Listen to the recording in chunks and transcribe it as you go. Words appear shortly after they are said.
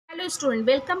Hello student,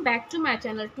 welcome back to my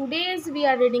channel. Today we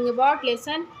are reading about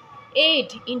lesson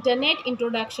 8 Internet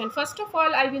Introduction. First of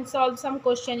all, I will solve some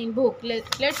question in book.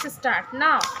 Let's start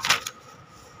now.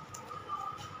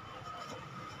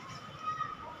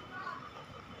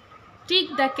 Tick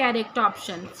the correct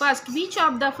option. First, which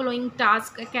of the following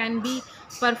tasks can be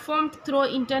performed through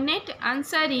internet?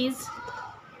 Answer is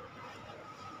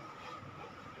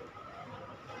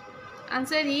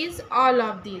all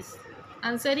of these.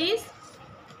 Answer is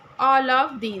all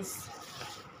of these.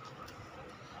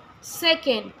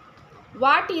 Second,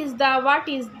 what is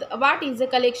a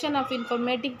collection of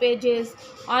informative pages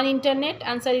on internet?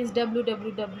 Answer is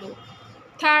www.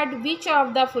 Third, which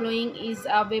of the following is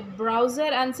a web browser?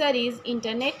 Answer is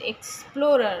Internet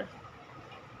Explorer.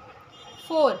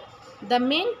 Four, the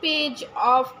main page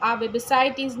of a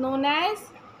website is known as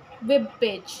web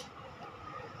page.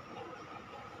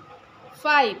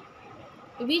 5,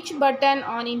 which button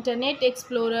on Internet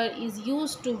Explorer is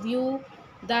used to view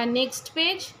the next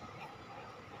page?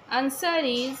 Answer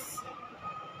is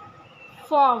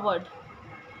forward.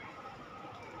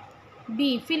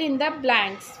 B. Fill in the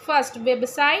blanks. First,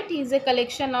 website is a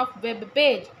collection of web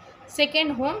page.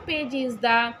 Second, home page is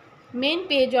the main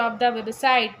page of the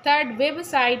website. Third,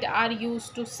 website are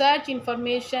used to search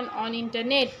information on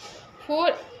internet.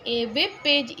 Fourth, a web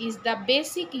page is the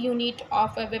basic unit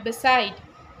of a website.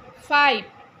 5.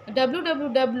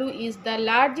 www is the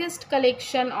largest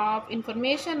collection of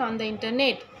information on the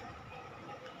internet.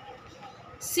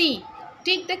 C.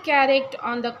 Tick the correct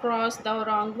on the cross the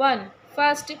wrong one.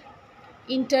 First,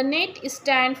 Internet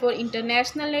stand for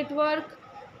international network.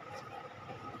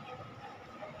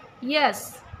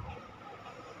 Yes.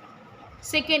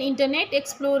 Second, Internet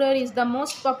Explorer is the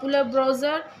most popular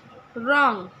browser.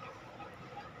 Wrong.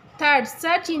 Third,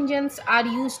 search engines are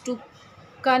used to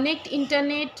connect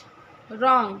internet.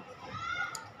 Wrong.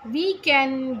 We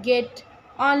can get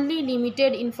only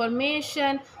limited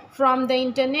information from the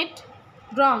internet.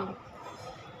 Wrong.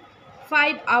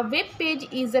 5. A web page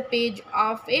is a page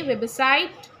of a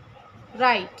website.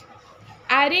 Right.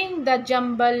 Arrange the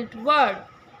jumbled word.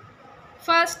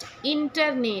 First,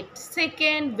 internet.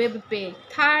 Second, web page.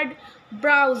 Third,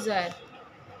 browser.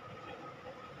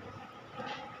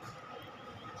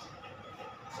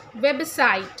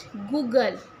 Website,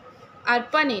 Google,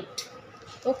 ARPANET.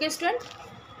 Okay, student.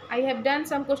 I have done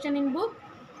some question in book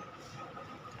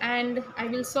and I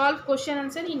will solve question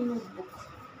answer in notebook.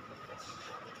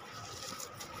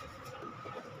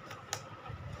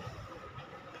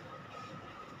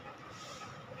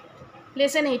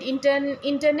 Lesson 8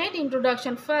 Internet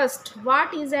Introduction. First,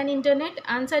 what is an internet?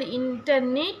 Answer: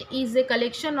 Internet is a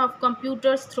collection of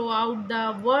computers throughout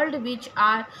the world which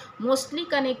are mostly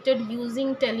connected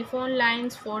using telephone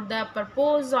lines for the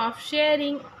purpose of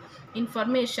sharing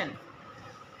information.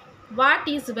 What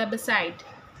is website?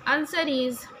 Answer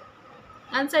is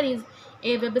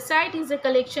a website is a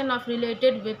collection of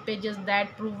related web pages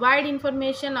that provide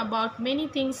information about many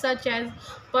things such as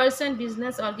person,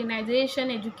 business,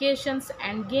 organization, educations,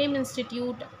 and game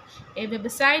institute. A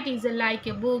website is like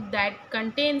a book that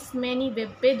contains many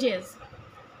web pages.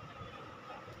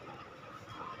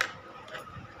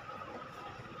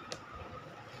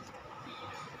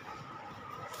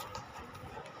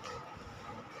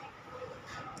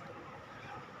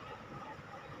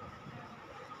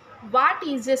 What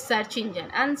is a search engine?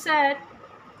 Answer: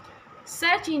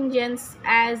 search engines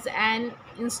as an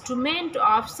instrument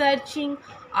of searching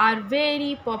are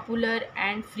very popular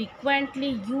and frequently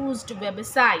used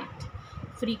website.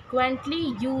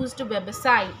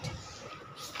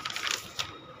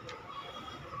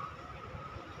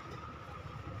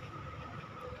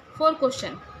 Fourth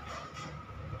question.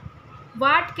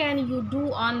 What can you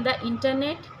do on the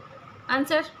internet?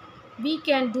 Answer: we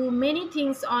can do many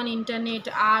things on internet.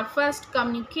 Are first,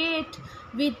 communicate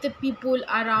with the people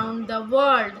around the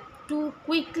world. 2.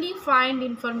 Quickly find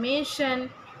information.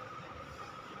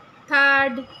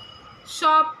 Third,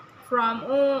 shop from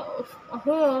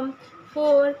home.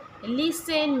 4.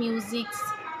 Listen music.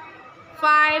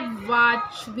 5.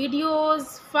 Watch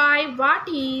videos. 5. What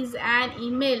is an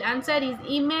email? Answer is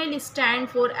email stand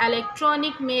for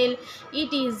electronic mail.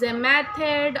 It is a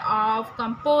method of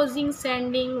composing,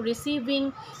 sending,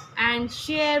 receiving, and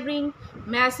sharing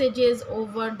messages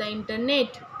over the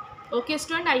internet. Okay,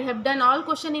 student, I have done all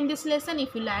question in this lesson.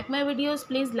 If you like my videos,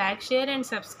 please like, share, and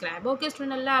subscribe. Okay,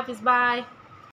 student, Allah Hafiz. Bye.